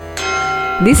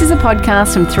This is a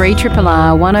podcast from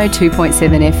 3RRR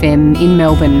 102.7 FM in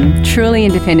Melbourne, truly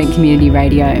independent community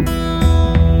radio.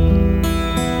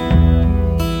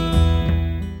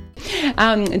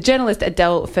 Journalist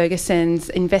Adele Ferguson's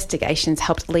investigations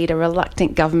helped lead a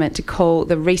reluctant government to call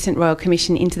the recent Royal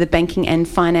Commission into the banking and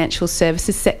financial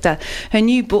services sector. Her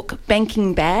new book,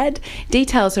 Banking Bad,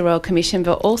 details the Royal Commission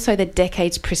but also the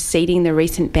decades preceding the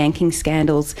recent banking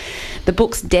scandals. The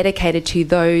book's dedicated to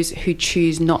those who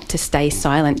choose not to stay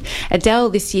silent. Adele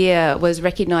this year was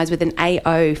recognised with an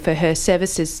AO for her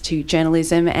services to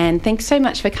journalism, and thanks so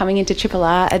much for coming into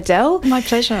RRR, Adele. My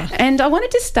pleasure. And I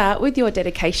wanted to start with your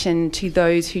dedication to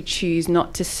those who choose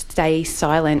not to stay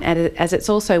silent, as it's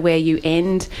also where you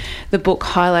end the book,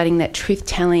 highlighting that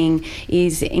truth-telling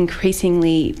is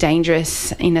increasingly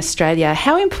dangerous in Australia.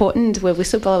 How important were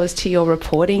whistleblowers to your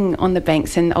reporting on the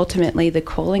banks and ultimately the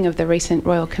calling of the recent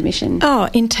Royal Commission? Oh,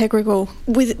 integral.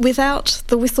 Without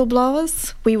the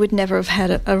whistleblowers, we would never have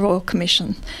had a Royal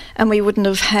Commission, and we wouldn't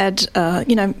have had,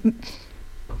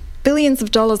 billions of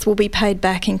dollars will be paid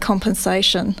back in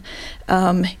compensation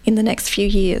in the next few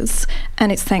years,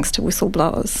 and it's thanks to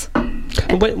whistleblowers.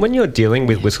 When you're dealing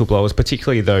with whistleblowers,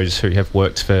 particularly those who have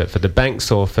worked for the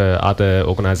banks or for other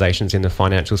organisations in the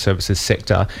financial services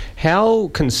sector, how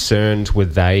concerned were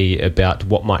they about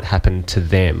what might happen to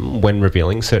them when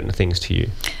revealing certain things to you?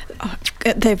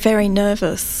 They're very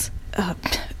nervous.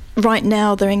 Right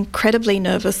now, they're incredibly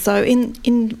nervous. So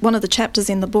in one of the chapters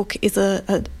in the book is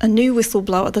a new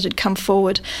whistleblower that had come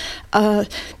forward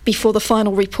before the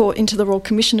final report into the Royal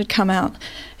Commission had come out,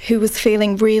 who was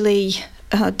feeling really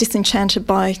disenchanted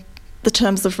by the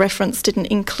terms of reference, didn't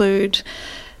include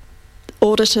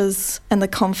auditors and the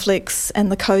conflicts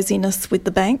and the coziness with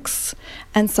the banks.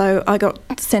 And so I got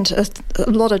sent a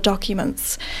lot of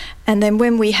documents. And then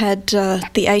when we had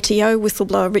the ATO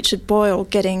whistleblower Richard Boyle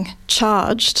getting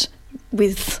charged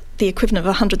with the equivalent of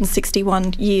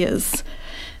 161 years,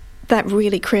 that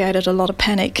really created a lot of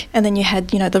panic. And then you had,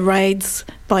 the raids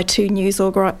by two news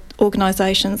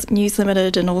organisations, News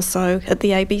Limited and also at the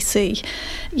ABC.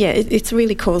 Yeah, it's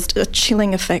really caused a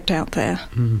chilling effect out there.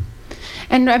 Mm.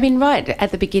 And I mean, right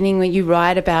at the beginning when you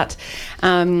write about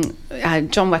John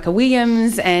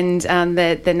Williams and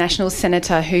the National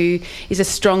Senator, who is a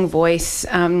strong voice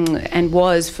and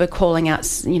was for calling out,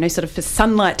 sort of for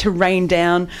sunlight to rain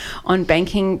down on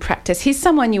banking practice. He's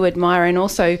someone you admire, and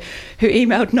also who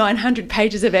emailed 900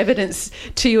 pages of evidence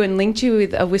to you and linked you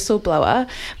with a whistleblower.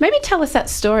 Maybe tell us that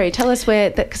story. Tell us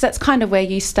because that's kind of where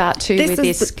you start a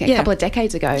couple of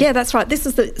decades ago. Yeah, that's right. This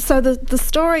is the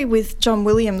story with John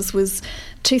Williams was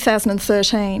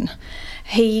 2013.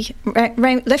 He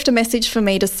left a message for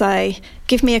me to say,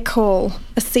 give me a call.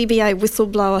 A CBA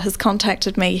whistleblower has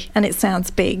contacted me and it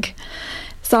sounds big.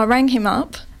 So I rang him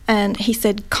up and he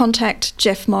said, contact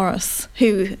Jeff Morris,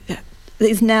 who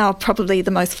is now probably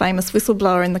the most famous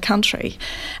whistleblower in the country.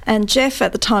 And Jeff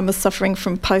at the time was suffering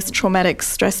from post-traumatic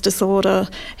stress disorder.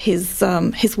 His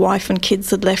wife and kids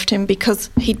had left him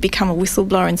because he'd become a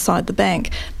whistleblower inside the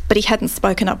bank, but he hadn't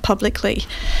spoken up publicly.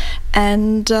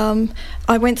 And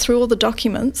I went through all the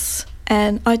documents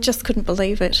and I just couldn't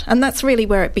believe it. And that's really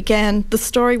where it began. The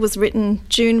story was written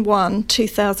June 1,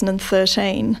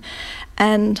 2013,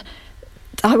 and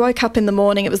I woke up in the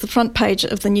morning, it was the front page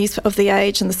of the news of The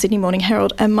Age and the Sydney Morning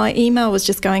Herald, and my email was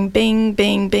just going bing,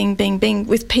 bing, bing, bing, bing,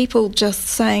 with people just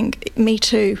saying, me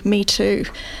too, me too.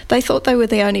 They thought they were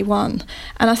the only one.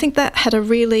 And I think that had a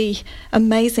really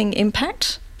amazing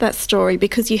impact, that story,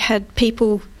 because you had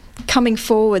people coming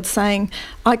forward saying,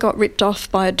 I got ripped off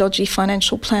by a dodgy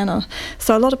financial planner.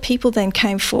 So a lot of people then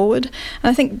came forward. And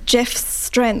I think Jeff's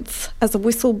strength as a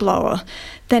whistleblower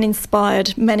then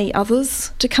inspired many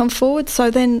others to come forward. So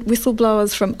then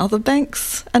whistleblowers from other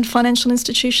banks and financial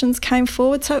institutions came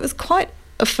forward. So it was quite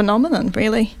a phenomenon,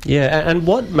 really. Yeah, and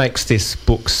what makes this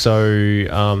book so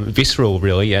visceral,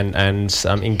 really, and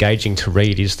engaging to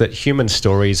read is that human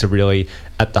stories are really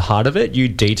at the heart of it. You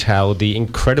detail the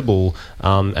incredible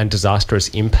and disastrous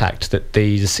impact that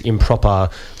these improper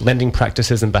lending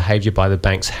practices and behaviour by the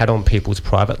banks had on people's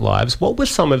private lives. What were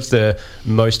some of the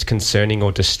most concerning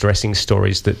or distressing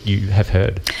stories that you have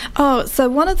heard? Oh, so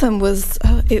one of them was,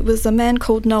 it was a man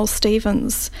called Noel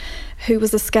Stevens, who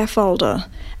was a scaffolder,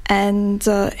 and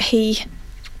he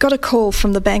got a call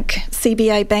from the bank,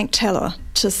 CBA bank teller,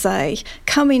 to say,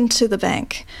 come into the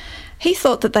bank. He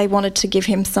thought that they wanted to give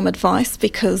him some advice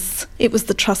because it was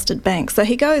the trusted bank. So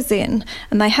he goes in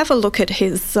and they have a look at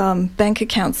his bank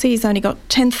account. See, he's only got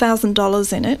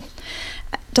 $10,000 in it,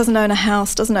 doesn't own a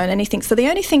house, doesn't own anything. So the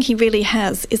only thing he really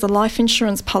has is a life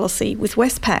insurance policy with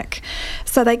Westpac.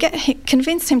 So they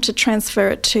convince him to transfer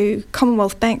it to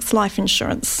Commonwealth Bank's life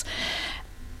insurance.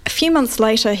 few months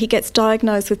later, he gets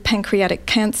diagnosed with pancreatic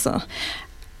cancer.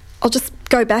 I'll just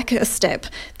go back a step.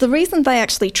 The reason they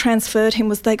actually transferred him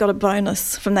was they got a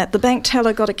bonus from that. The bank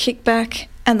teller got a kickback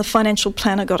and the financial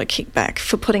planner got a kickback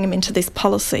for putting him into this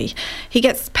policy. He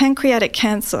gets pancreatic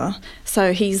cancer,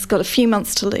 so he's got a few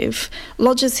months to live,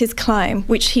 lodges his claim,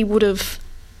 which he would have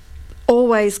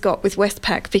always got with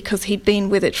Westpac because he'd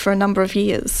been with it for a number of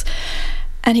years,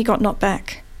 and he got knocked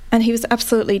back. And he was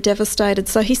absolutely devastated.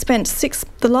 So he spent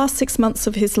the last 6 months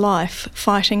of his life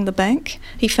fighting the bank.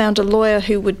 He found a lawyer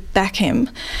who would back him,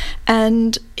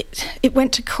 and it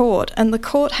went to court, and the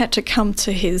court had to come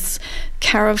to his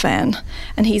caravan,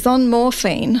 and he's on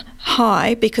morphine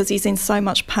high because he's in so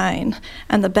much pain,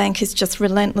 and the bank is just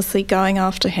relentlessly going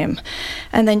after him.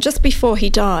 And then just before he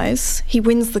dies, he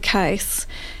wins the case.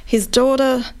 His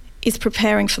daughter is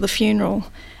preparing for the funeral,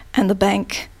 and the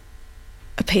bank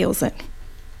appeals it.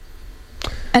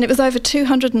 And it was over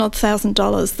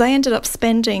 $200,000. They ended up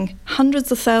spending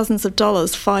hundreds of thousands of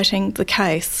dollars fighting the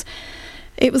case.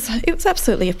 It was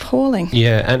absolutely appalling.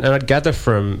 Yeah, and I'd gather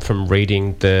from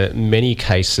reading the many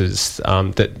cases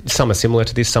that some are similar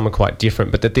to this, some are quite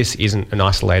different, but that this isn't an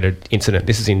isolated incident.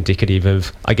 This is indicative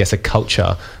of, I guess, a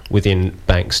culture within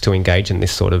banks to engage in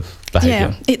this sort of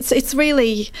behaviour. Yeah, it's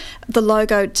really the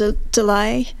logo: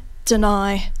 delay,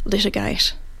 deny,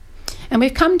 litigate. And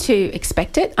we've come to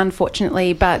expect it,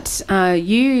 unfortunately, but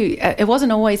it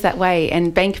wasn't always that way,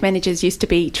 and bank managers used to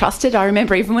be trusted. I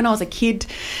remember even when I was a kid,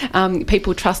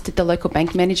 people trusted the local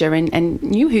bank manager and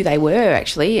knew who they were,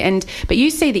 actually. But you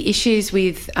see the issues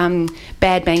with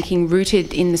bad banking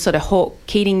rooted in the sort of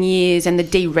Hawke-Keating years and the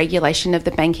deregulation of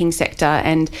the banking sector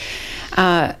and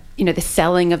the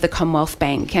selling of the Commonwealth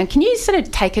Bank. And can you sort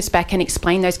of take us back and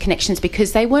explain those connections,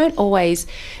 because they weren't always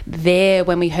there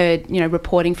when we heard,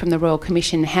 reporting from the Royal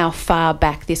Commission how far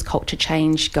back this culture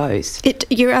change goes?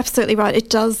 You're absolutely right. It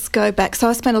does go back. So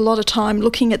I spent a lot of time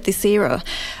looking at this era.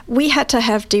 We had to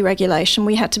have deregulation.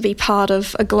 We had to be part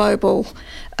of a global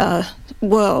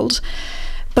world.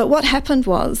 But what happened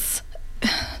was,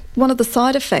 one of the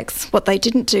side effects, what they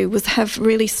didn't do was have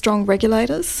really strong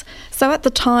regulators. So at the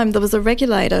time, there was a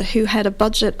regulator who had a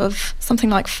budget of something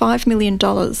like $5 million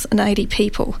and 80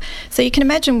 people. So you can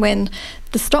imagine when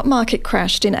the stock market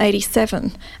crashed in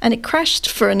 87, and it crashed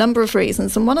for a number of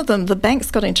reasons, and one of them, the banks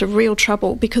got into real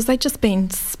trouble because they'd just been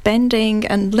spending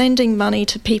and lending money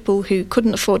to people who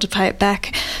couldn't afford to pay it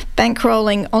back,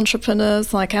 bankrolling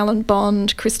entrepreneurs like Alan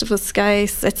Bond, Christopher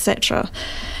Skase, etc.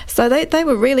 So they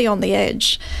were really on the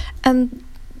edge. And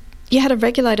you had a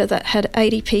regulator that had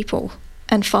 80 people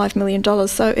and $5 million.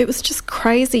 So it was just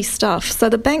crazy stuff. So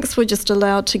the banks were just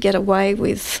allowed to get away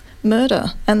with murder,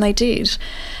 and they did.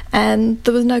 And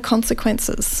there was no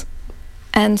consequences.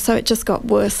 And so it just got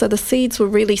worse. So the seeds were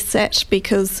really set,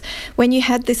 because when you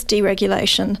had this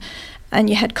deregulation and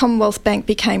you had Commonwealth Bank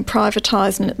became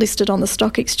privatised and it listed on the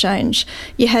stock exchange,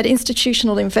 you had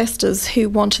institutional investors who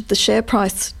wanted the share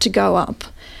price to go up.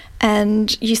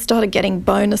 And you started getting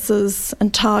bonuses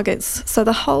and targets. So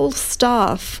the whole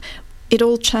staff, it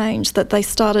all changed, that they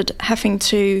started having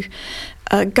to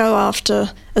go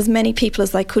after as many people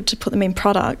as they could to put them in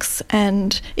products.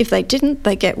 And if they didn't,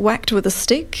 they'd get whacked with a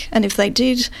stick. And if they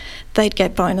did, they'd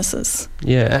get bonuses.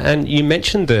 Yeah, and you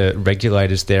mentioned the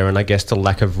regulators there, and I guess the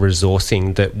lack of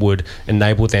resourcing that would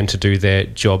enable them to do their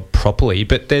job properly.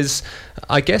 But there's,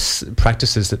 I guess,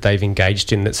 practices that they've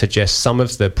engaged in that suggest some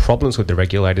of the problems with the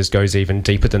regulators goes even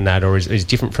deeper than that, or is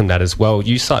different from that as well.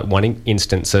 You cite one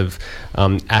instance of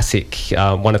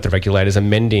ASIC, one of the regulators,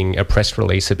 amending a press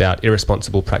release about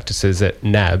irresponsible practices at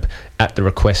NAB at the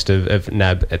request of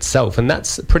NAB itself. And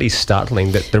that's pretty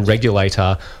startling, that the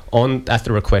regulator, at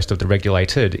the request of the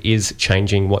regulated, is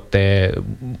changing what the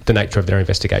nature of their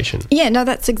investigation. Yeah, no,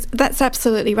 that's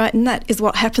absolutely right, and that is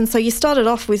what happened. So you started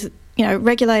off with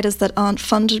regulators that aren't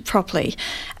funded properly,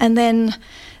 and then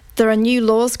there are new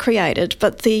laws created,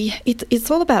 but it's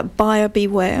all about buyer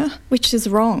beware, which is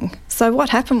wrong. So what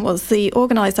happened was the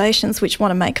organisations which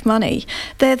want to make money,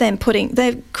 they're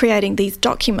creating these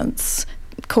documents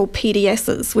called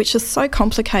PDSs, which are so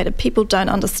complicated, people don't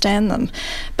understand them.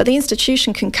 But the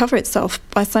institution can cover itself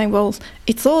by saying, well,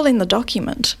 it's all in the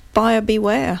document, buyer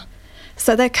beware.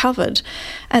 So they're covered.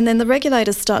 And then the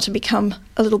regulators start to become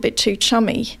a little bit too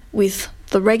chummy with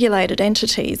the regulated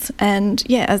entities. And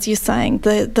yeah, as you're saying,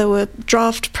 there were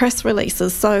draft press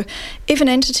releases. So if an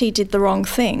entity did the wrong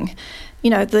thing,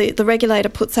 the regulator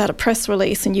puts out a press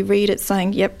release and you read it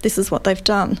saying, yep, this is what they've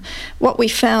done. What we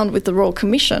found with the Royal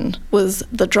Commission was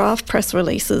the draft press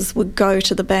releases would go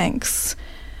to the banks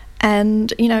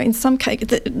And, in some case,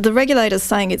 the regulator's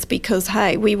saying it's because,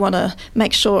 hey, we want to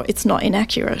make sure it's not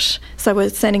inaccurate. So we're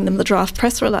sending them the draft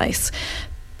press release.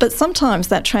 But sometimes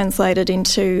that translated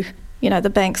into,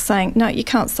 the banks saying, no, you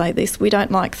can't say this, we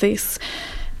don't like this.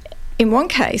 In one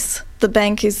case, the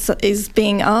bank is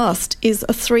being asked, is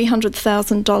a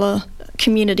 $300,000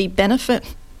 community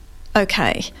benefit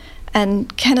okay?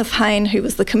 And Kenneth Hayne, who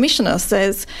was the commissioner,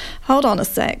 says, hold on a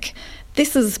sec,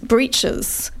 this is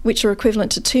breaches which are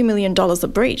equivalent to $2 million a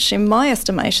breach. In my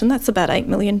estimation, that's about $8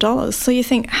 million. So you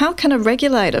think, how can a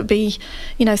regulator be,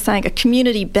 saying a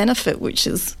community benefit, which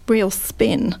is real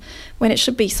spin, when it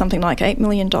should be something like $8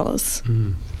 million?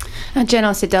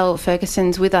 Journalist Adele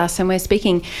Ferguson's with us, and we're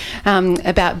speaking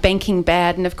about banking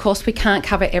bad. And of course, we can't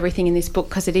cover everything in this book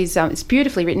because it is it's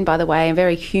beautifully written, by the way, and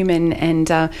very human and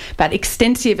but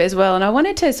extensive as well. And I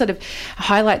wanted to sort of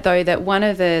highlight, though, that one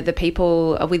of the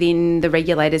people within the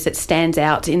regulators that stands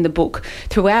out in the book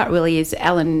throughout really is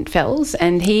Alan Fels,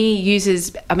 and he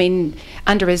uses,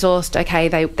 under-resourced, okay,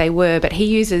 they were, but he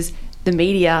uses the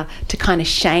media to kind of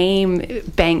shame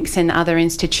banks and other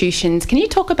institutions. Can you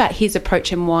talk about his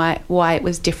approach and why it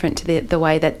was different to the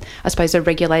way that I suppose the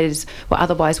regulators were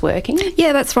otherwise working?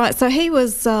 Yeah, that's right. So he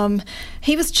was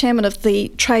chairman of the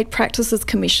Trade Practices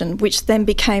Commission, which then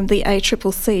became the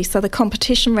ACCC, so the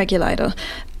competition regulator.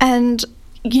 And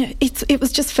it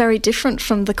was just very different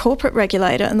from the corporate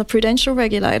regulator and the prudential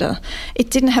regulator. It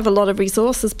didn't have a lot of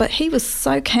resources, but he was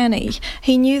so canny.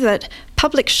 He knew that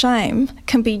public shame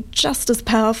can be just as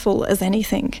powerful as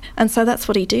anything. And so that's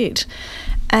what he did.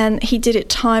 And he did it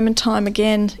time and time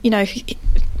again.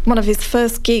 One of his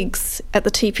first gigs at the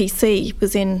TPC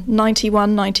was in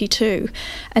 91, 92,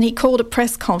 and he called a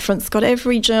press conference, got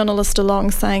every journalist along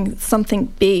saying something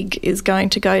big is going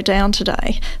to go down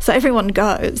today. So everyone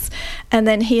goes, and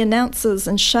then he announces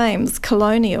and shames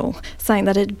Colonial, saying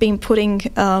that it had been putting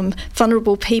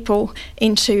vulnerable people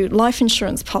into life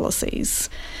insurance policies.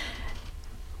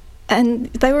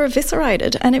 And they were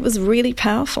eviscerated, and it was really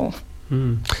powerful.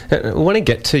 I want to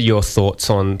get to your thoughts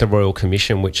on the Royal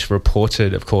Commission, which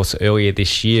reported, of course, earlier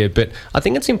this year, but I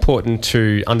think it's important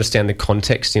to understand the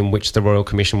context in which the Royal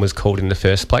Commission was called in the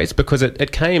first place, because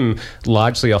it came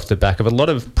largely off the back of a lot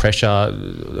of pressure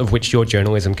of which your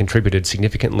journalism contributed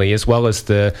significantly, as well as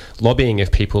the lobbying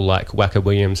of people like Wacker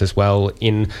Williams as well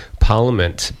in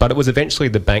Parliament. But it was eventually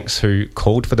the banks who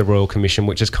called for the Royal Commission,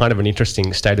 which is kind of an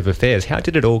interesting state of affairs. How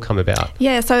did it all come about?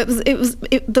 Yeah, so there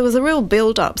was a real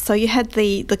build-up. So you had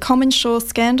the CommonSure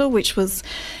scandal, which was,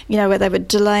 where they were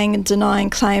delaying and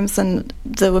denying claims, and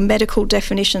there were medical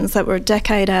definitions that were a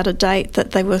decade out of date,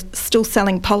 that they were still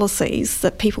selling policies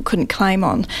that people couldn't claim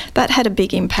on. That had a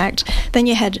big impact. Then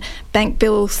you had bank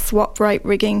bill swap rate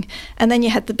rigging, and then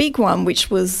you had the big one, which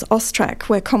was Austrac,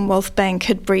 where Commonwealth Bank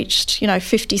had breached,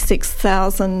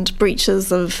 56,000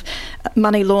 breaches of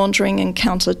money laundering and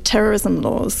counter-terrorism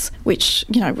laws, which,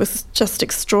 was just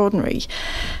extraordinary.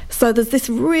 So there's this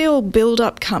real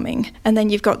build-up coming, and then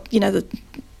you've got, the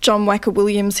John Wacker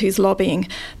Williams who's lobbying.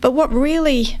 But what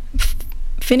really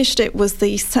finished it was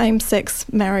the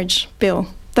same-sex marriage bill.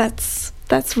 That's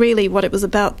really what it was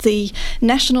about. The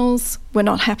Nationals were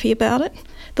not happy about it,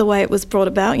 the way it was brought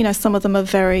about. Some of them are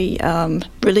very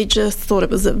religious, thought it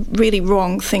was a really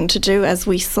wrong thing to do, as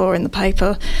we saw in the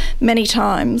paper many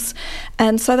times.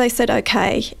 And so they said,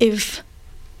 OK, if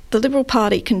the Liberal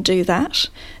Party can do that,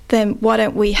 then why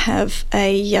don't we have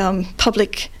a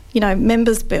public,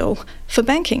 members bill for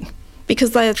banking?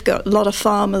 Because they've got a lot of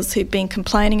farmers who've been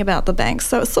complaining about the banks.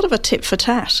 So it's sort of a tit for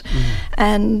tat.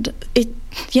 And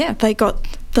they got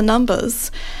the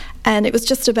numbers, and it was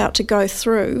just about to go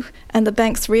through, and the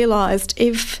banks realised,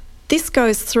 if this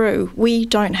goes through, we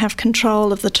don't have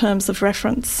control of the terms of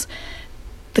reference.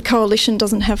 The Coalition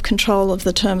doesn't have control of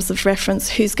the terms of reference,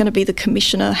 who's going to be the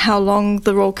commissioner, how long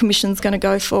the Royal Commission's going to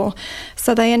go for.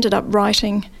 So they ended up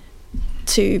writing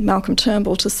to Malcolm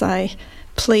Turnbull to say,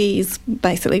 please,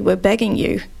 basically, we're begging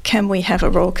you, can we have a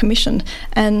Royal Commission?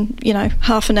 And,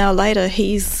 half an hour later,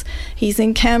 he's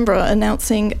in Canberra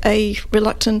announcing a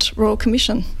reluctant Royal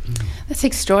Commission. That's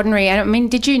extraordinary.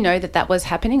 And did you know that was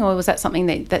happening, or was that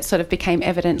something that sort of became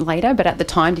evident later? But at the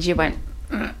time, did you went,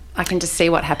 I can just see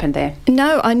what happened there?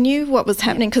 No, I knew what was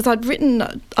happening because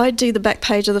I do the back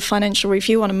page of the Financial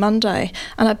Review on a Monday,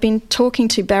 and I'd been talking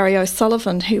to Barry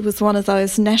O'Sullivan, who was one of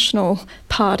those National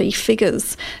Party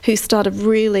figures who started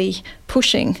really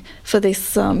pushing for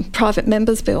this private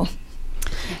members bill.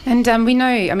 And we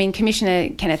know, Commissioner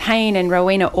Kenneth Hayne and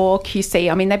Rowena Orr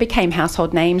QC, they became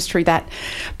household names through that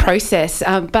process.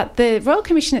 But the Royal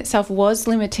Commission itself was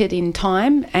limited in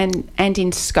time and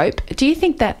in scope. Do you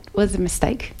think that was a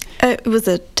mistake? It was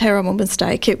a terrible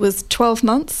mistake. It was 12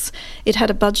 months. It had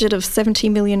a budget of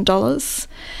 $70 million.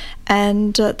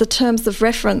 And the terms of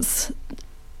reference,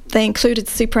 they included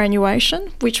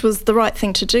superannuation, which was the right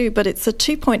thing to do, but it's a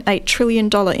 $2.8 trillion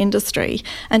industry,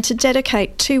 and to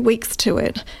dedicate 2 weeks to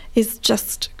it is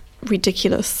just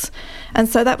ridiculous. And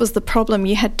so that was the problem.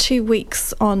 You had 2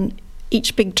 weeks on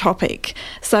each big topic.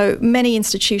 So many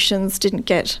institutions didn't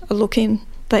get a look in.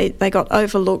 They got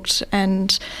overlooked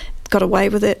and got away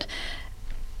with it.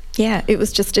 Yeah, it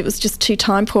was just too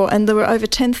time poor. And there were over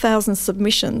 10,000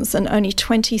 submissions and only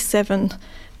 27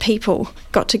 people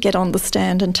got to get on the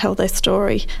stand and tell their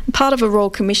story. Part of a Royal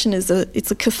Commission is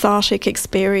it's a cathartic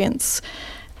experience,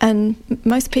 and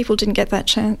most people didn't get that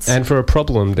chance. And for a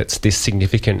problem that's this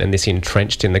significant and this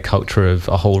entrenched in the culture of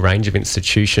a whole range of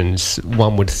institutions,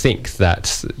 one would think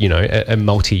that, a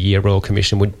multi-year Royal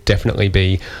Commission would definitely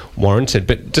be warranted.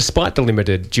 But despite the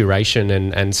limited duration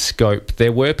and scope,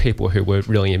 there were people who were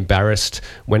really embarrassed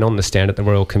when on the stand at the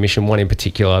Royal Commission, one in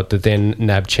particular, the then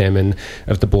NAB chairman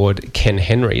of the board, Ken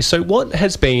Henry. So what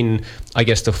has been, I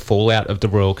guess, the fallout of the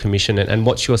Royal Commission, and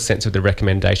what's your sense of the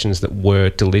recommendations that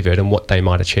were delivered and what they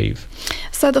might achieve?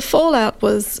 So the fallout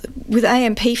was with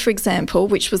AMP, for example,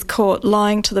 which was caught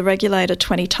lying to the regulator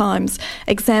 20 times.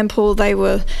 Example, they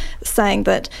were saying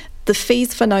that the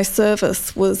fees for no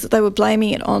service they were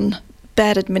blaming it on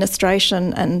bad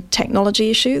administration and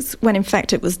technology issues, when in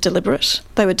fact it was deliberate.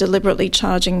 They were deliberately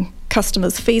charging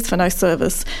customers fees for no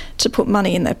service to put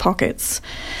money in their pockets.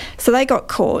 So they got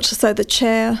caught. So the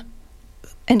chair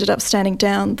ended up standing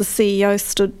down, the CEO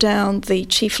stood down, the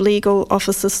chief legal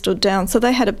officer stood down. So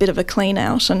they had a bit of a clean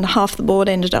out, and half the board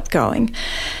ended up going.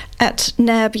 At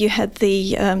NAB, you had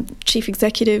the chief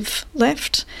executive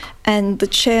left, and the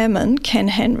chairman, Ken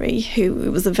Henry, who it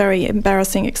was a very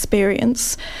embarrassing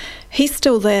experience. He's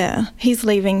still there. He's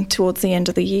leaving towards the end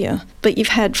of the year. But you've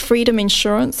had Freedom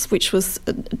Insurance, which was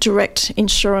direct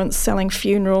insurance selling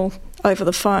funeral over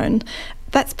the phone.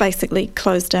 That's basically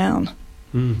closed down.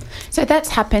 Mm. So that's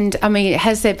happened.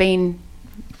 Has there been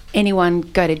anyone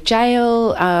go to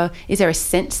jail? Is there a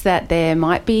sense that there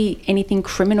might be anything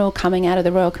criminal coming out of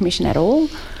the Royal Commission at all?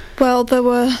 Well, there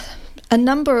were a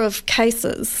number of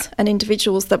cases and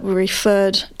individuals that were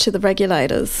referred to the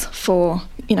regulators for,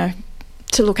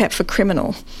 to look at for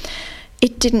criminal.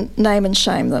 It didn't name and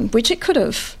shame them, which it could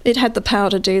have. It had the power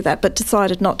to do that, but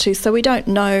decided not to. So we don't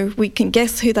know. We can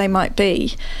guess who they might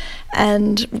be,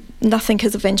 and nothing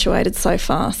has eventuated so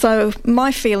far. So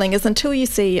my feeling is until you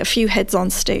see a few heads on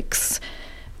sticks,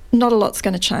 not a lot's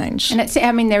going to change. And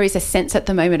there is a sense at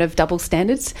the moment of double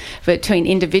standards between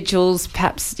individuals,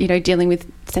 perhaps, dealing with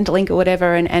Centrelink or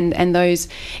whatever, and those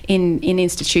in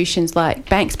institutions like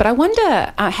banks. But I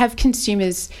wonder, have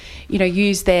consumers,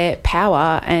 used their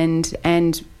power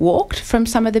and walked from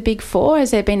some of the big four?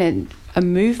 Has there been a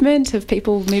movement of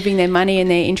people moving their money and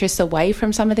their interests away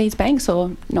from some of these banks,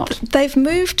 or not? They've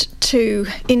moved to,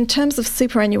 in terms of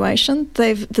superannuation,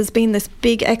 there's been this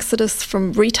big exodus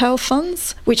from retail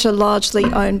funds, which are largely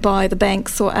owned by the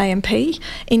banks or AMP,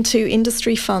 into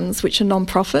industry funds, which are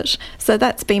non-profit. So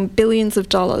that's been billions of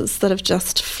dollars that have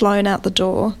just flown out the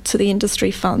door to the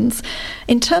industry funds.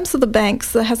 In terms of the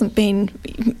banks, there hasn't been,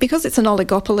 because it's an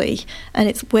oligopoly, and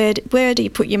it's where do you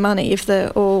put your money if they're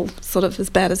all sort of as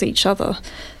bad as each other?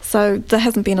 So there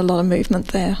hasn't been a lot of movement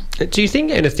there. Do you think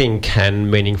anything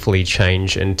can meaningfully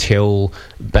change until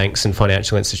banks and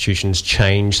financial institutions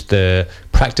change the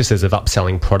practices of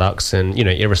upselling products and,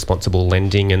 irresponsible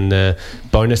lending and the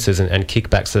bonuses and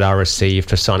kickbacks that are received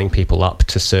for signing people up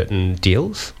to certain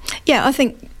deals? Yeah, I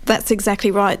think that's exactly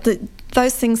right.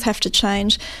 Those things have to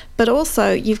change, but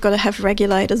also you've got to have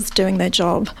regulators doing their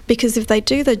job, because if they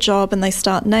do their job and they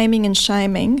start naming and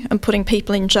shaming and putting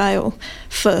people in jail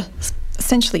for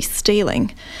essentially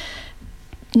stealing,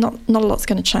 not a lot's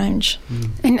going to change.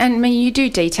 Mm. And you do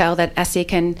detail that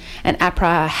ASIC and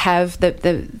APRA have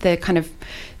the kind of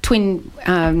twin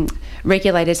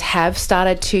regulators have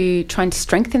started to try and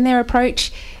strengthen their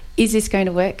approach. Is this going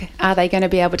to work? Are they going to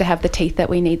be able to have the teeth that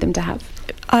we need them to have?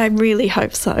 I really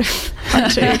hope so. I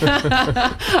do.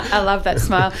 I love that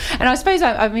smile. And I suppose,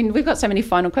 we've got so many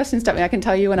final questions, don't we? I can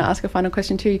tell you want to ask a final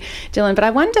question too, Dylan. But I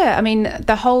wonder,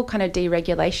 the whole kind of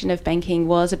deregulation of banking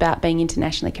was about being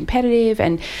internationally competitive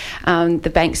and the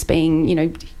banks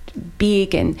being,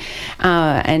 big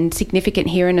and significant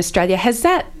here in Australia. Has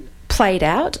that played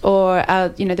out, or are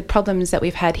the problems that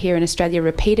we've had here in Australia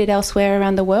repeated elsewhere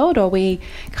around the world, or are we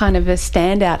kind of a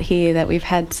standout here that we've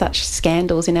had such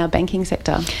scandals in our banking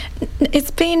sector?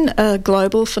 It's been a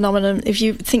global phenomenon. If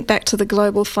you think back to the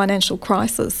global financial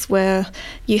crisis, where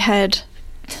you had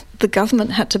the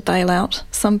government had to bail out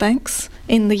some banks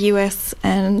in the US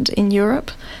and in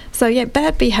Europe. So yeah,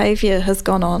 bad behaviour has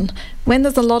gone on. When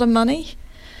there's a lot of money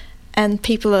and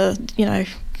people are,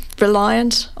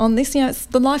 reliant on this, it's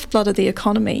the lifeblood of the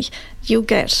economy, you'll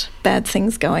get bad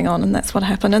things going on, and that's what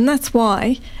happened. And that's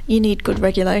why you need good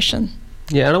regulation.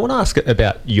 Yeah, and I want to ask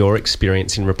about your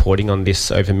experience in reporting on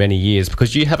this over many years,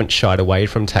 because you haven't shied away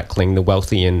from tackling the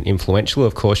wealthy and influential.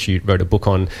 Of course, you wrote a book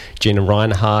on Gina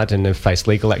Rinehart and have faced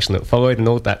legal action that followed and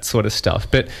all that sort of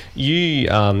stuff. But you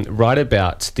write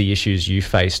about the issues you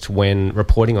faced when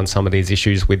reporting on some of these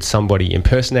issues with somebody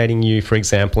impersonating you, for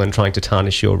example, and trying to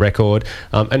tarnish your record,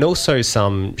 and also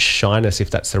some shyness,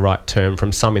 if that's the right term,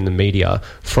 from some in the media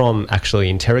from actually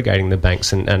interrogating the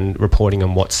banks and reporting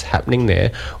on what's happening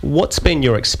there. What's been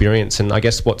your experience, and I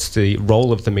guess what's the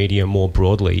role of the media more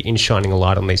broadly in shining a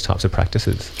light on these types of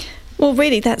practices? Well,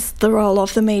 really, that's the role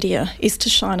of the media, is to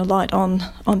shine a light on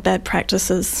bad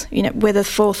practices. With the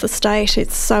fourth estate,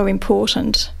 it's so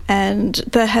important. And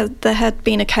there had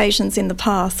been occasions in the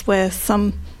past where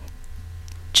some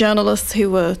journalists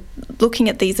who were looking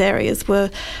at these areas were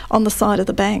on the side of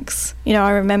the banks. I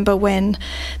remember when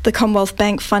the Commonwealth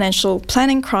Bank financial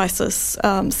planning crisis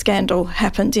scandal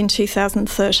happened in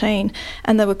 2013,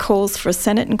 and there were calls for a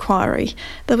Senate inquiry.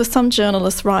 There were some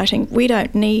journalists writing, "We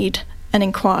don't need an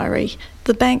inquiry.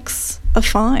 The banks are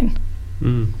fine."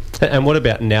 Mm. And what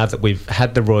about now that we've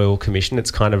had the Royal Commission,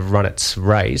 it's kind of run its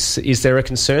race, is there a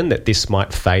concern that this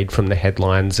might fade from the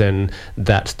headlines and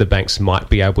that the banks might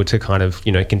be able to kind of,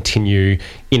 continue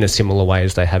in a similar way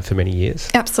as they have for many years?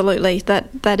 Absolutely.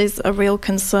 That is a real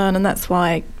concern, and that's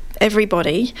why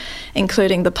everybody,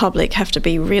 including the public, have to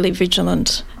be really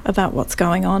vigilant about what's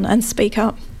going on and speak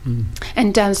up. Mm.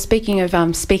 And speaking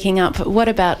of speaking up, what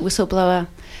about whistleblower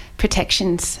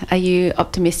protections? Are you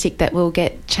optimistic that we'll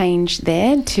get change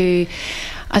there to,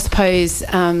 I suppose,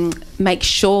 make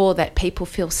sure that people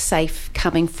feel safe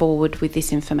coming forward with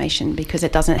this information, because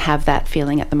it doesn't have that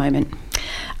feeling at the moment?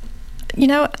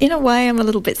 In a way, I'm a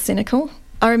little bit cynical.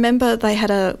 I remember they had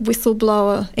a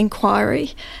whistleblower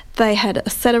inquiry. They had a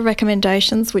set of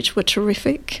recommendations which were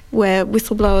terrific, where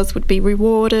whistleblowers would be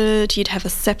rewarded, you'd have a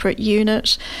separate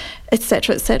unit,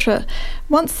 etc., etc.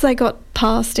 Once they got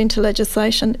passed into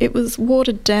legislation, it was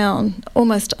watered down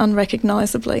almost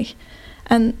unrecognisably.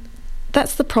 And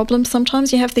that's the problem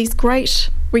sometimes. You have these great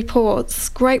reports,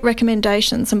 great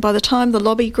recommendations, and by the time the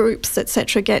lobby groups,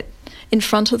 etc., get in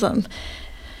front of them,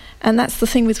 and that's the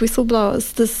thing with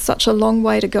whistleblowers, there's such a long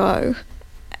way to go.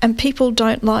 And people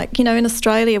don't like, in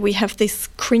Australia we have this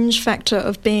cringe factor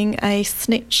of being a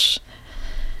snitch.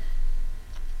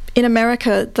 In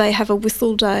America they have a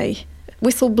whistleblower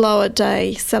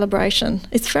day celebration.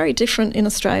 It's very different in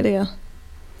Australia.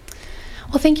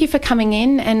 Well, thank you for coming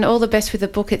in, and all the best with the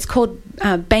book. It's called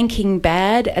Banking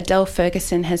Bad. Adele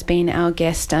Ferguson has been our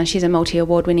guest. She's a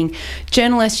multi-award-winning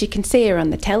journalist. You can see her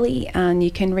on the telly, and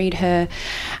you can read her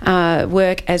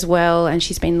work as well. And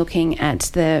she's been looking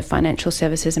at the financial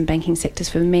services and banking sectors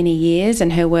for many years,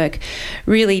 and her work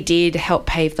really did help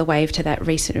pave the way to that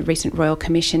recent Royal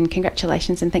Commission.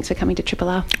 Congratulations, and thanks for coming to Triple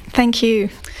R. Thank you.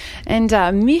 And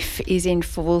MIFF is in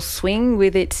full swing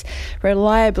with its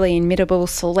reliably imitable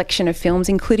selection of films,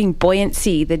 including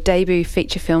Buoyancy, the debut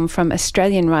feature film from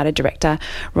Australian writer-director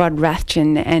Rod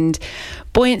Rathjen. And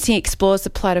Buoyancy explores the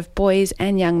plight of boys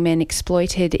and young men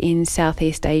exploited in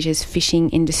Southeast Asia's fishing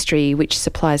industry, which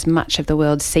supplies much of the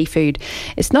world's seafood.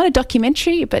 It's not a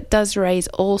documentary, but does raise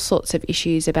all sorts of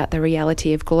issues about the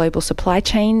reality of global supply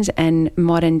chains and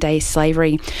modern-day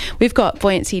slavery. We've got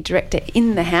Buoyancy director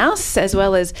in the house, as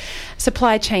well as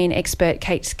supply chain expert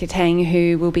Kate Skattang,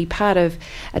 who will be part of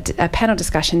a panel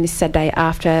discussion this Saturday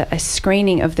after a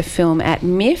screening of the film at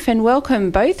MIFF. And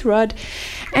welcome both, Rod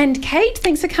and Kate.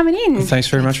 Thanks for coming in. Thanks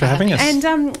very much for having us.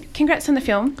 And congrats on the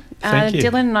film. Thank you.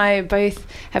 Dylan and I both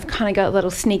have kind of got a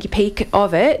little sneaky peek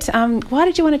of it. Why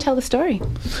did you want to tell the story?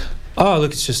 Oh,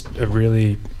 look, it's just a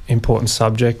really important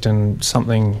subject and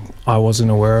something I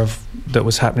wasn't aware of that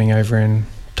was happening over in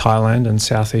Thailand and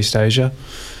Southeast Asia.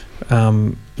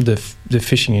 The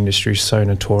fishing industry is so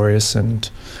notorious, and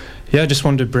I just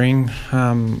wanted to bring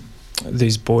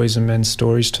these boys and men's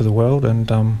stories to the world and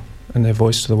their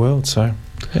voice to the world. So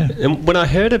Yeah. And when I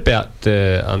heard about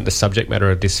the subject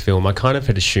matter of this film, I kind of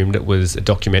had assumed it was a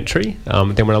documentary.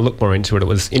 Then when I looked more into it, I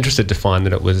was interested to find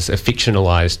that it was a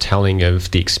fictionalised telling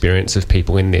of the experience of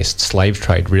people in this slave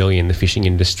trade, really, in the fishing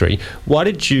industry. Why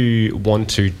did you want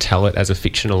to tell it as a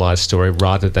fictionalised story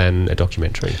rather than a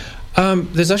documentary?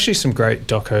 There's actually some great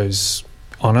docos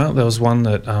on it. There was one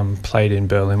that played in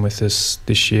Berlin with us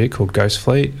this year called Ghost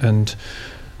Fleet, and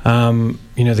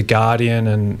The Guardian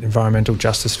and Environmental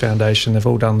Justice Foundation, they've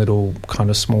all done little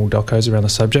kind of small docos around the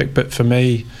subject. But for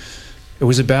me, it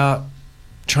was about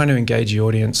trying to engage the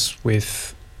audience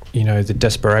with, the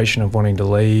desperation of wanting to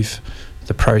leave,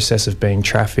 the process of being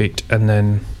trafficked, and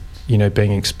then,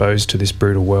 being exposed to this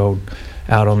brutal world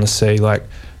out on the sea. Like,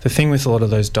 the thing with a lot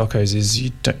of those docos is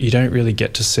you don't really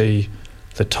get to see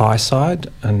the Thai side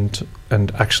and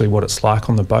actually what it's like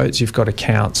on the boats. You've got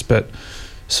accounts, but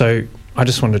so I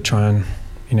just wanted to try and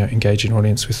engage an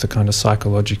audience with the kind of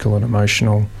psychological and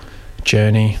emotional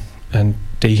journey and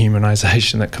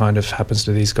dehumanisation that kind of happens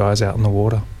to these guys out in the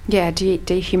water. Yeah,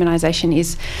 dehumanisation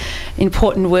is an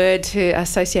important word to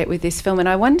associate with this film, and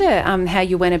I wonder how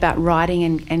you went about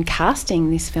writing and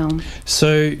casting this film.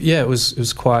 So yeah, it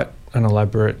was quite an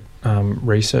elaborate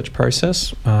research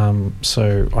process.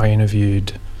 So I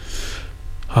interviewed,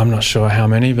 I'm not sure how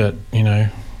many, but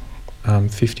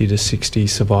 50 to 60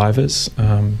 survivors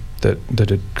that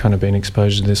had kind of been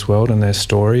exposed to this world and their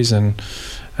stories, and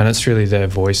it's really their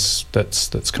voice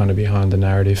that's kind of behind the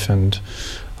narrative, and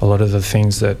a lot of the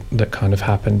things that kind of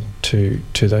happen to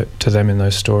them in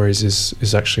those stories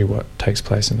is actually what takes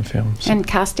place in the film. So. And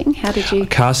casting, how did you?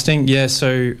 Casting, yeah.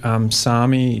 So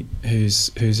Sami,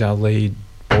 who's our lead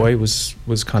boy, was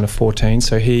kind of 14.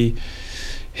 So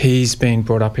he's been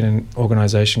brought up in an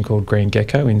organisation called Green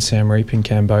Gecko in Siem Reap in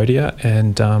Cambodia,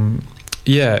 and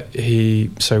we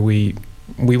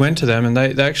went to them, and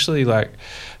they actually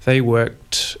they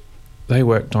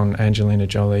worked on Angelina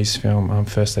Jolie's film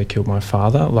First They Killed My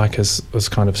Father, as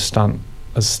kind of stunt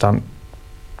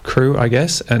crew, I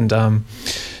guess, and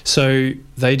so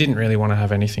they didn't really want to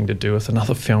have anything to do with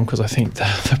another film, because I think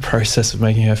the process of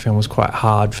making her film was quite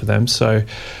hard for them. So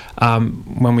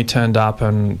when we turned up,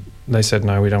 and they said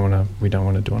no, we don't want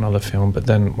to do another film. But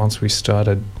then once we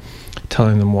started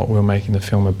telling them what we were making the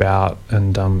film about,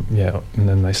 and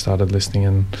then they started listening,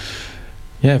 and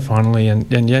finally, and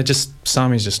just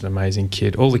Sami's just an amazing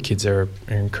kid. All the kids there are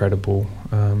incredible.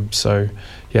 It's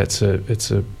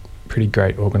a pretty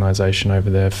great organisation over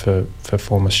there for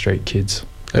former street kids.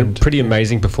 And a pretty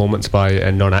amazing performance by a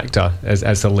non-actor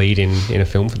as the lead in a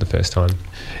film for the first time.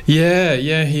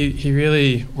 Yeah, he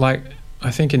really,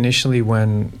 I think initially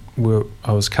when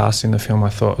I was casting the film, I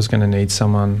thought I was going to need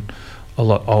someone a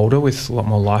lot older with a lot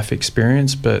more life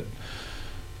experience, but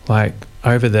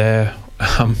over there,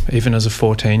 even as a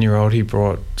 14-year-old, he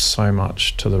brought so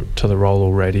much to the role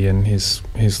already, and he's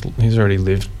already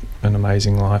lived an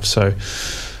amazing life. So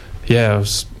yeah,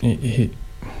 I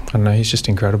don't know, he's just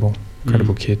incredible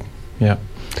kid. Yeah.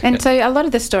 And so a lot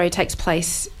of the story takes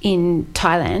place in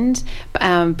Thailand,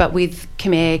 but with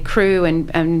Khmer crew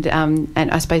and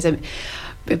I suppose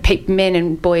men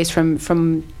and boys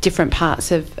from different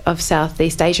parts of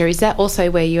Southeast Asia. Is that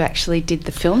also where you actually did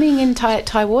the filming in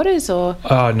Thai waters, or?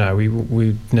 Oh no,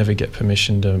 we never get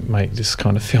permission to make this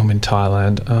kind of film in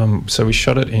Thailand. So we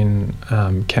shot it in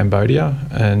Cambodia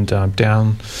and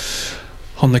down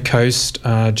on the coast,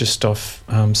 just off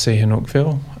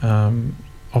Sihanoukville,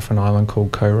 off an island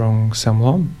called Koh Rong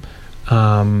Samlom.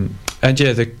 And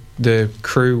yeah, the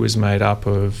crew was made up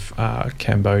of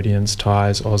Cambodians,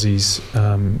 Thais, Aussies,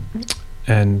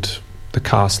 and the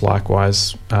cast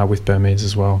likewise with Burmese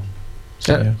as well.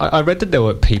 So, yeah. I read that there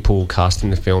were people cast in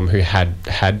the film who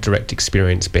had direct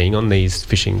experience being on these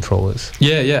fishing trawlers.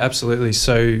 Yeah, absolutely.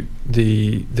 So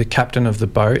the captain of the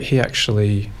boat, he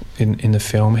actually, in the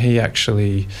film, he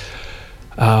actually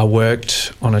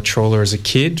worked on a trawler as a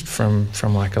kid from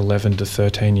 11 to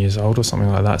 13 years old or something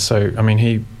like that. So, I mean,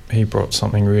 he brought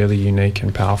something really unique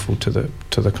and powerful to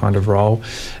the kind of role.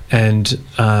 And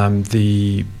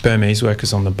the Burmese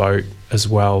workers on the boat as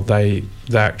well, they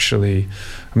actually,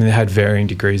 I mean, they had varying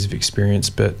degrees of experience,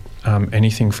 but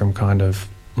anything from kind of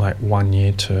 1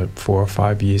 year to 4 or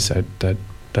 5 years they'd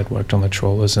worked on the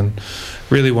trawlers, and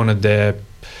really wanted the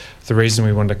reason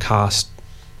we wanted to cast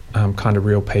kind of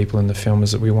real people in the film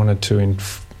is that we wanted to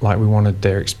we wanted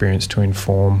their experience to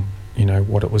inform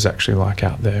what it was actually like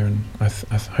out there, and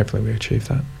hopefully we achieved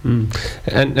that.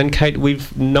 And Kate, we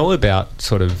know about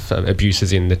sort of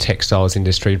abuses in the textiles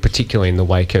industry, particularly in the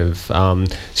wake of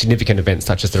significant events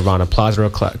such as the Rana Plaza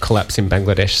collapse in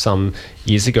Bangladesh some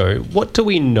years ago. What do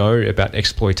we know about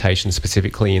exploitation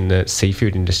specifically in the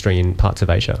seafood industry in parts of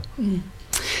Asia?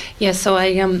 Yeah, so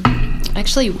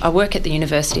I work at the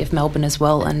University of Melbourne as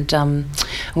well, and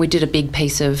we did a big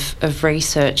piece of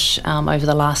research over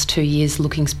the last 2 years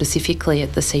looking specifically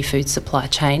at the seafood supply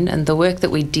chain. And the work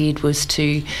that we did was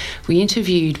we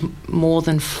interviewed more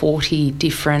than 40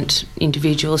 different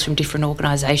individuals from different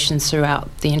organisations throughout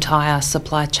the entire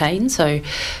supply chain. So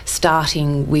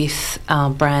starting with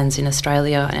brands in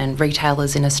Australia and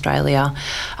retailers in Australia,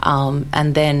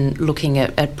 and then looking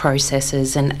at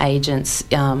processors and agents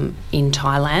in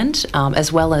Thailand,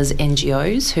 as well as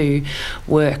NGOs who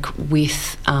work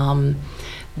with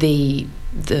the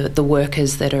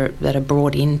workers that are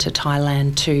brought into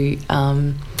Thailand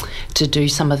to do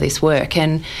some of this work.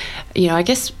 And I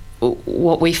guess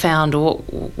what we found, or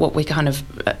what we kind of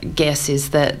guess,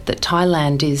 is that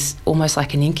Thailand is almost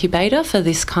like an incubator for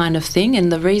this kind of thing.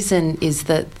 And the reason is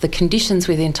that the conditions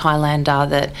within Thailand are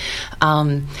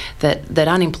that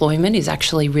unemployment is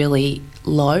actually really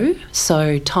low.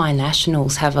 So Thai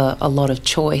nationals have a lot of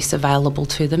choice available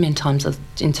to them in terms of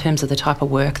the type of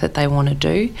work that they want to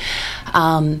do,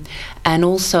 and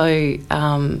also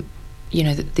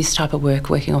this type of work,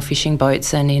 working on fishing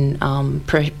boats and in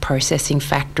processing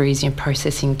factories,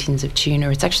 processing tins of tuna,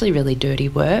 it's actually really dirty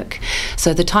work.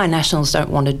 So the Thai nationals don't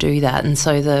want to do that, and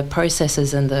so the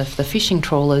processors and the fishing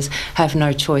trawlers have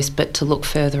no choice but to look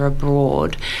further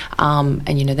abroad, and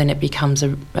then it becomes a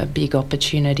big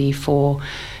opportunity for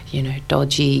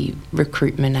dodgy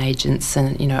recruitment agents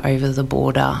and over the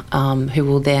border, who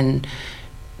will then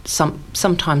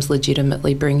sometimes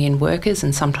legitimately bring in workers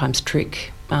and sometimes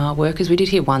trick workers. We did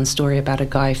hear one story about a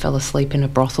guy who fell asleep in a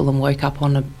brothel and woke up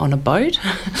on a boat.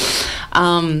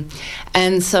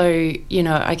 And so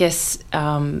I guess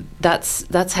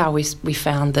that's how we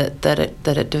found that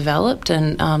it developed,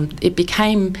 and it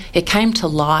came to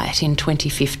light in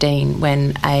 2015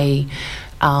 when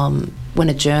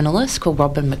a journalist called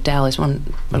Robin McDowell, who's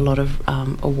won a lot of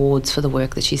awards for the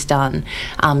work that she's done,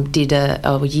 did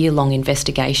a year-long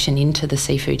investigation into the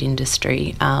seafood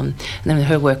industry. And then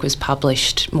her work was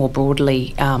published more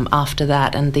broadly after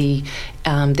that, and the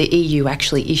EU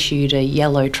actually issued a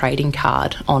yellow trading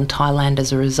card on Thailand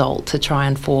as a result to try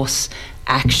and force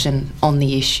action on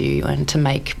the issue and to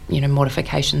make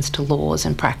modifications to laws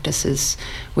and practices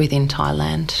within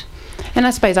Thailand. And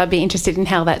I suppose I'd be interested in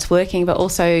how that's working, but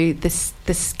also the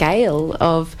scale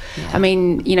of, I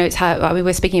mean, it's how,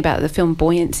 we're speaking about the film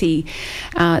Buoyancy.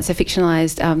 It's a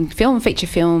fictionalised feature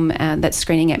film that's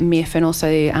screening at MIFF, and also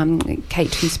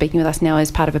Kate, who's speaking with us now,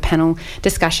 as part of a panel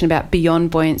discussion about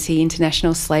Beyond Buoyancy,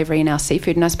 International Slavery in Our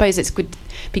Seafood. And I suppose it's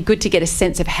be good to get a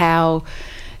sense of how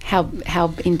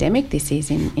endemic this is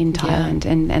in Thailand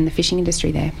and the fishing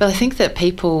industry there. Well, I think that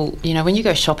people, when you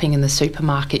go shopping in the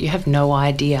supermarket, you have no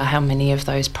idea how many of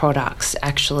those products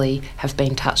actually have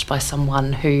been touched by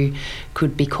someone who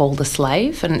could be called a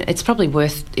slave. And it's probably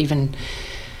worth even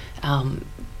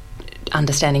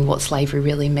understanding what slavery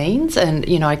really means. And,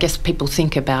 I guess people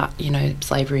think about,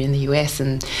 slavery in the US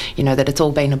and, that it's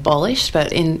all been abolished.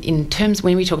 But in terms,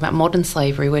 when we talk about modern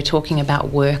slavery, we're talking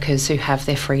about workers who have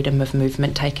their freedom of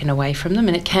movement taken away from them.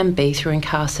 And it can be through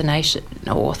incarceration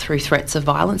or through threats of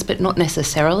violence, but not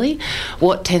necessarily.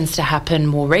 What tends to happen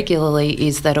more regularly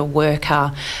is that a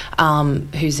worker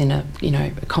who's in a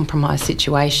compromised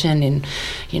situation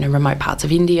in, remote parts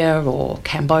of India or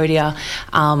Cambodia,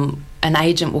 an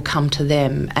agent will come to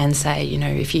them and say,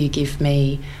 if you give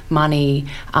me money,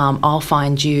 I'll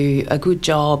find you a good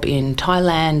job in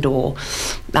Thailand or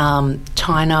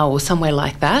China or somewhere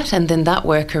like that. And then that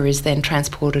worker is then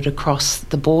transported across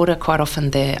the border. Quite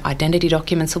often their identity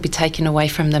documents will be taken away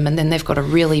from them, and then they've got a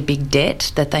really big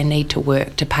debt that they need to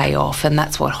work to pay off, and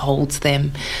that's what holds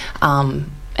them.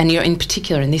 And in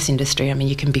particular in this industry,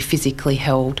 you can be physically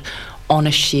held on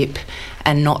a ship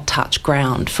and not touch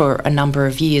ground for a number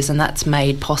of years, and that's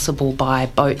made possible by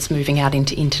boats moving out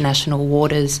into international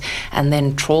waters, and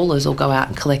then trawlers will go out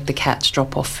and collect the catch,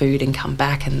 drop off food and come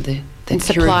back, and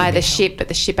supply the ship, but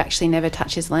the ship actually never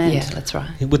touches land. Yeah, that's right.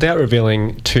 Without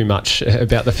revealing too much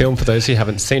about the film for those who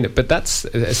haven't seen it, but that's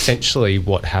essentially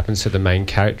what happens to the main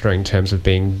character in terms of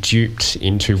being duped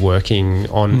into working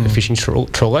on a fishing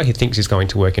trawler. He thinks he's going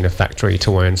to work in a factory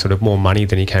to earn sort of more money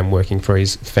than he can working for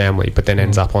his family, but then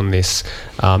ends up on this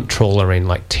trawler in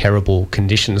terrible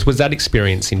conditions. Was that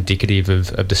experience indicative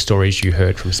of the stories you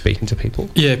heard from speaking to people?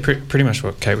 Yeah, pretty much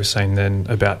what Kate was saying then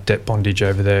about debt bondage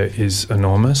over there is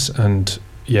enormous. And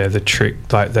the trick,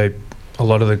 a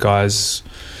lot of the guys,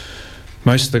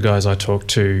 most of the guys I talked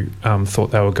to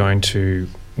thought they were going to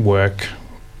work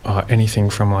anything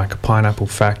from a pineapple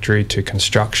factory to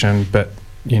construction, but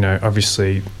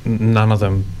obviously none of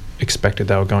them expected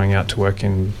they were going out to work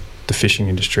in the fishing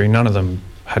industry. None of them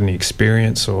had any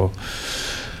experience or...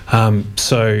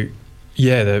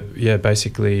 they're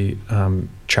basically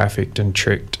trafficked and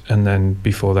tricked, and then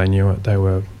before they knew it, they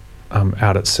were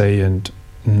out at sea and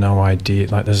no idea,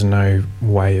 like there's no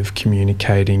way of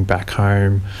communicating back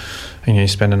home. And you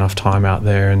spend enough time out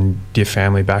there and your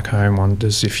family back home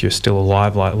wonders if you're still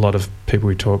alive. Like a lot of people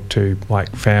we talk to,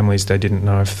 like families, they didn't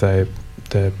know if their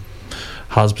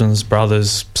husbands,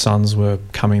 brothers, sons were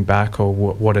coming back or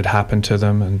what had happened to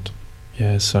them. And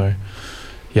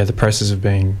the process of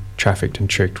being trafficked and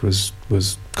tricked was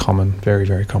common, very,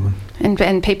 very common.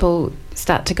 And people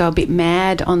start to go a bit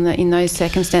mad in those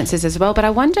circumstances as well. But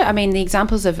I wonder, I mean, the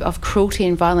examples of cruelty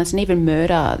and violence and even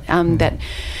murder that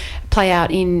play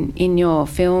out in your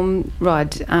film,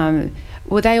 Rod,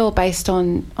 were they all based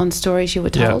on stories you were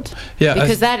told? Yeah.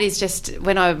 Because that is just,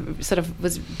 when I sort of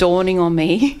was dawning on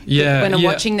me, when I'm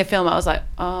watching the film, I was like,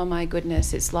 oh my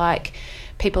goodness, it's like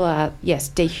people are, yes,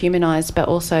 dehumanised, but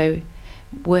also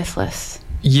worthless.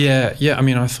 Yeah. I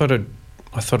mean, I thought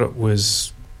it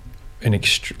was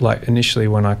initially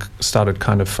when I started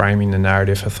kind of framing the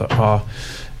narrative, I thought,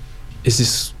 is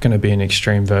this going to be an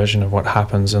extreme version of what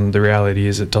happens? And the reality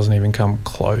is it doesn't even come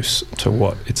close to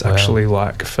what it's actually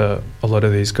like for a lot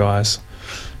of these guys.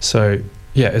 So,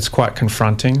 it's quite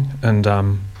confronting. And,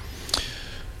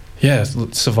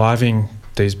 surviving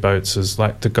these boats is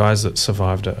like the guys that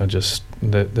survived it are just,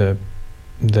 their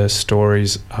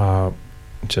stories are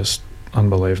just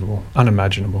unbelievable,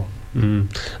 unimaginable. I'm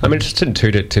interested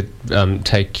too to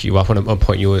take you up on a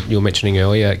point you were mentioning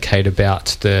earlier, Kate,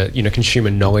 about the consumer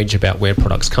knowledge about where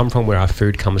products come from, where our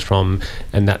food comes from,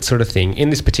 and that sort of thing. In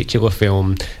this particular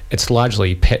film, it's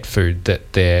largely pet food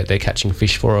that they're catching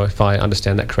fish for, if I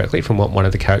understand that correctly, from what one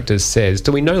of the characters says.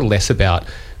 Do we know less about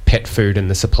pet food and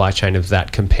the supply chain of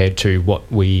that compared to what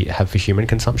we have for human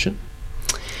consumption?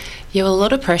 Yeah, well, a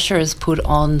lot of pressure is put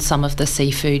on some of the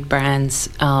seafood brands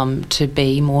to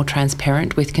be more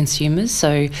transparent with consumers.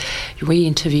 So we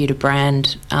interviewed a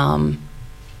brand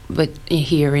based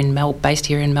here in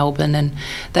Melbourne, and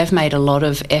they've made a lot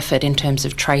of effort in terms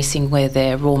of tracing where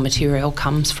their raw material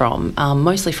comes from,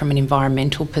 mostly from an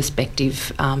environmental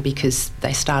perspective, because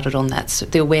they started on that.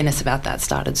 The awareness about that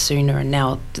started sooner, and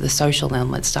now the social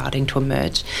element's starting to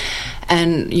emerge.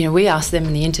 And we asked them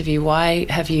in the interview, why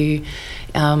have you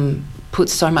put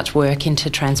so much work into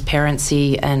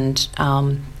transparency and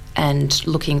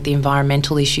looking at the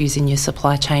environmental issues in your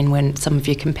supply chain when some of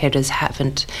your competitors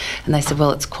haven't? And they said,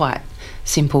 well, it's quite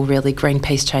simple, really.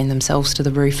 Greenpeace chained themselves to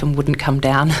the roof and wouldn't come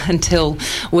down until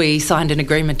we signed an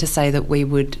agreement to say that we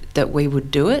would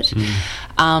do it.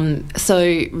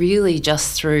 So really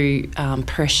just through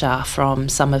pressure from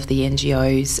some of the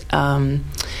NGOs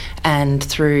and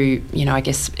through, I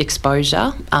guess,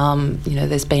 exposure,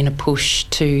 there's been a push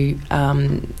to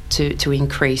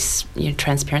increase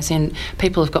transparency, and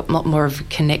people have got a lot more of a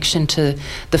connection to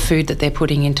the food that they're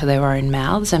putting into their own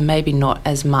mouths, and maybe not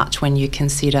as much when you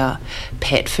consider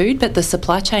pet food, but the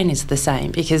supply chain is the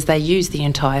same because they use the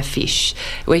entire fish.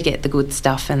 We get the good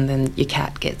stuff and then your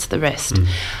cat gets the rest.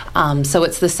 So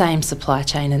it's the same supply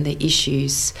chain, and the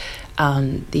issues are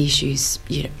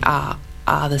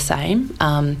the same,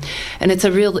 and it's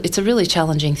a really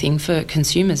challenging thing for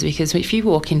consumers, because if you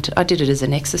walk into, I did it as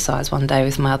an exercise one day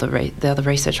with my the other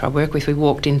researcher I work with. We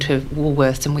walked into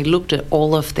Woolworths and we looked at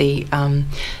all of the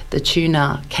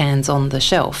tuna cans on the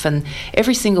shelf, and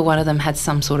every single one of them had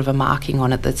some sort of a marking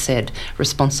on it that said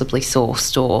responsibly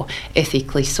sourced or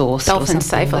ethically sourced, dolphin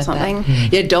safe or something.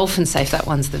 Yeah, dolphin safe. That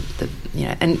one's the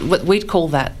and what we'd call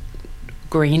that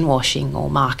greenwashing or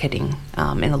marketing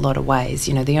in a lot of ways.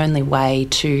 The only way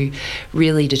to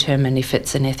really determine if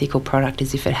it's an ethical product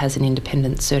is if it has an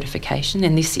independent certification.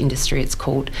 In this industry, it's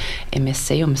called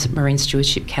MSC, or Marine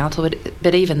Stewardship Council,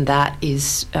 but even that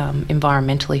is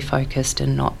environmentally focused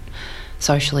and not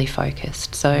socially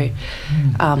focused. So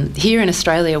here in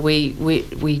Australia,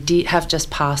 we did have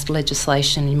just passed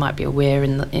legislation. You might be aware,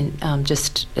 in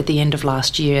just at the end of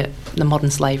last year, the modern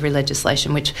slavery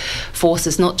legislation, which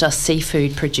forces not just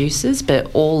seafood producers but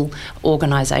all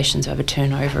organisations who have a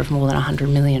turnover of more than $100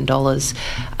 million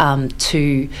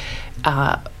to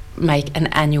make an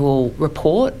annual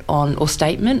report or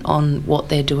statement on what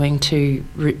they're doing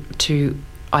to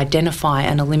identify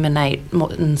and eliminate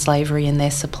modern slavery in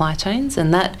their supply chains,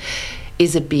 and that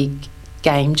is a big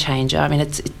game changer. I mean,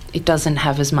 it doesn't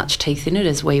have as much teeth in it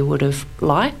as we would have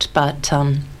liked, but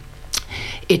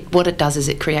what it does is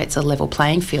it creates a level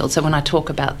playing field. So when I talk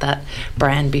about that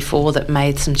brand before that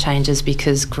made some changes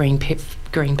because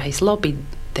Greenpeace lobbied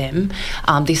them.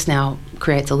 This now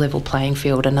creates a level playing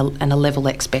field and a level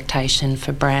expectation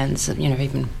for brands,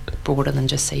 even broader than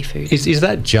just seafood. Is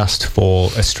that just for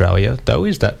Australia though?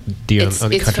 Is that the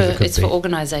only country that could It's for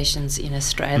organisations in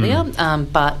Australia,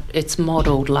 but it's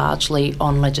modelled largely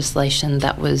on legislation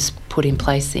that was put in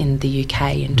place in the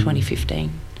UK in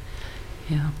 2015.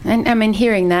 Yeah. And I mean,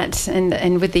 hearing that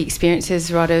and with the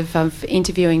experiences, Rod, of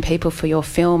interviewing people for your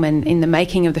film and in the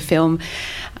making of the film,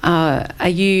 are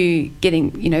you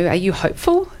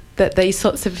hopeful that these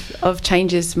sorts of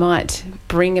changes might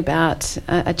bring about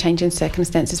a change in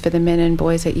circumstances for the men and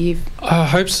boys that you've I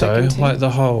hope so. to? Like the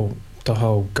whole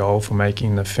goal for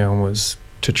making the film was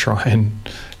to try and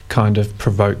kind of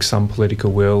provoke some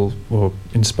political will or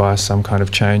inspire some kind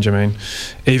of change. I mean,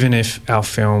 even if our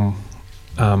film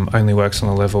only works on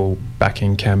a level back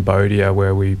in Cambodia,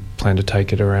 where we plan to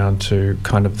take it around to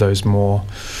kind of those more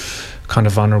kind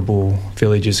of vulnerable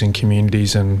villages and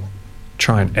communities and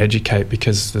try and educate,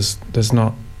 because there's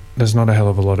not a hell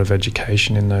of a lot of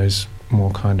education in those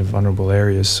more kind of vulnerable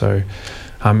areas. So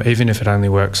even if it only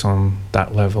works on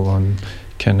that level and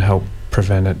can help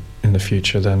prevent it in the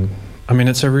future, then I mean,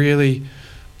 it's a really,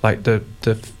 like, the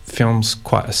film's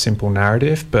quite a simple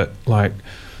narrative, but like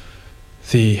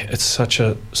it's such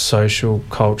a social,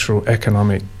 cultural,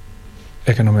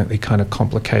 economically kind of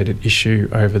complicated issue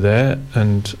over there,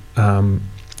 and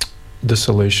the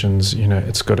solutions,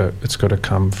 it's got to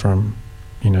come from,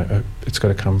 it's got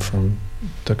to come from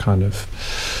the kind of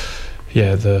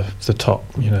the top,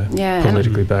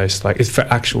 politically based. Like, it's for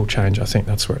actual change. I think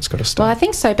that's where it's got to start. Well, I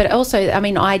think so, but also, I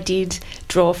mean, I did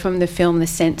draw from the film the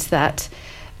sense that,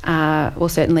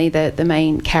 certainly the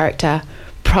main character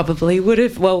probably would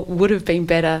have been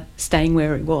better staying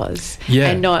where he was,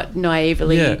 and not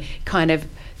naively kind of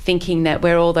thinking that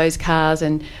where all those cars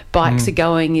and bikes are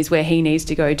going is where he needs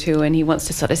to go to, and he wants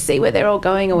to sort of see where they're all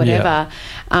going or whatever.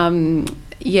 And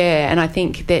I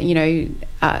think that,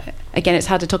 again, it's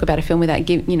hard to talk about a film without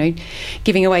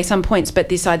giving away some points, but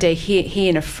this idea, he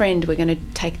and a friend were going to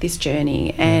take this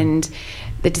journey, and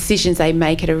the decisions they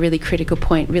make at a really critical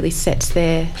point really sets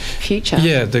their future.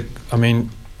 I mean,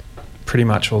 pretty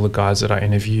much all the guys that I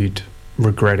interviewed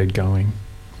regretted going,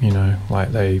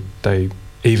 like they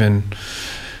even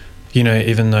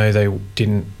though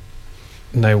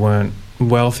they weren't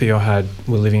wealthy or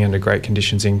were living under great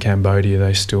conditions in Cambodia,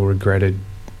 they still regretted,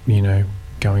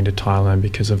 going to Thailand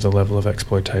because of the level of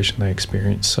exploitation they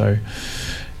experienced. So,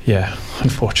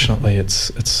 unfortunately,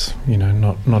 it's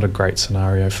not a great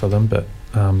scenario for them, but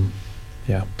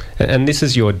And this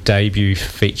is your debut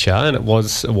feature, and it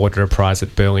was awarded a prize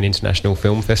at Berlin International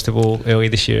Film Festival earlier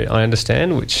this year, I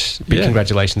understand,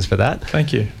 congratulations for that.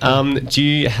 Thank you. Do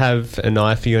you have an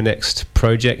eye for your next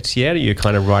project yet? Are you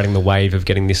kind of riding the wave of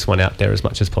getting this one out there as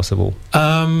much as possible?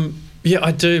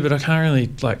 I do, but I can't really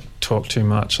talk too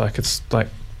much. It's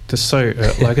so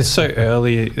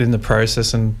early in the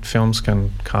process, and films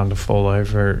can kind of fall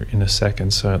over in a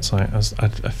second. So it's like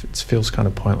it feels kind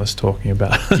of pointless talking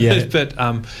about it. But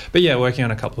working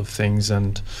on a couple of things,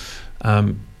 and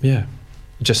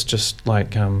just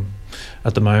like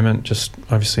at the moment, just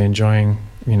obviously enjoying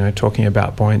talking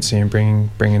about Buoyancy and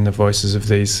bringing the voices of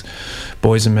these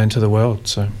boys and men to the world.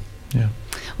 So yeah.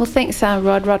 Well, thanks,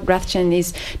 Rod. Rod Rathjen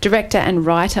is director and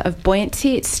writer of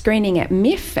Buoyancy. It's screening at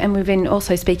MIFF, and we've been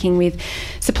also speaking with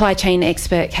supply chain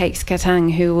expert Kate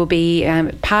Skattang, who will be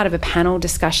part of a panel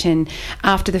discussion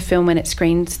after the film when it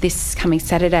screens this coming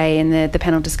Saturday, and the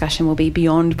panel discussion will be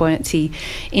Beyond Buoyancy,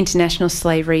 International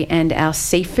Slavery and Our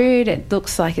Seafood. It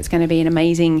looks like it's going to be an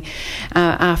amazing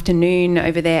afternoon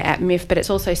over there at MIFF, but it's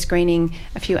also screening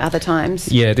a few other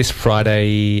times. Yeah, this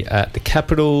Friday at the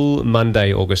Capitol,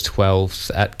 Monday, August 12th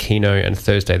at Kino, and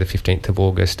Thursday the 15th of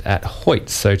August at Hoyt.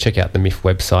 So check out the MIFF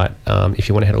website if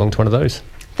you want to head along to one of those.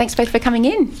 Thanks both for coming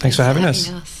in. Thanks for having us.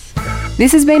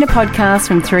 This has been a podcast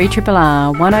from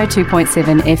 3RRR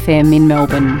 102.7 FM in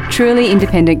Melbourne. Truly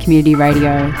independent community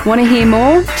radio. Want to hear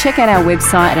more? Check out our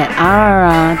website at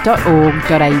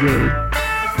rrr.org.au.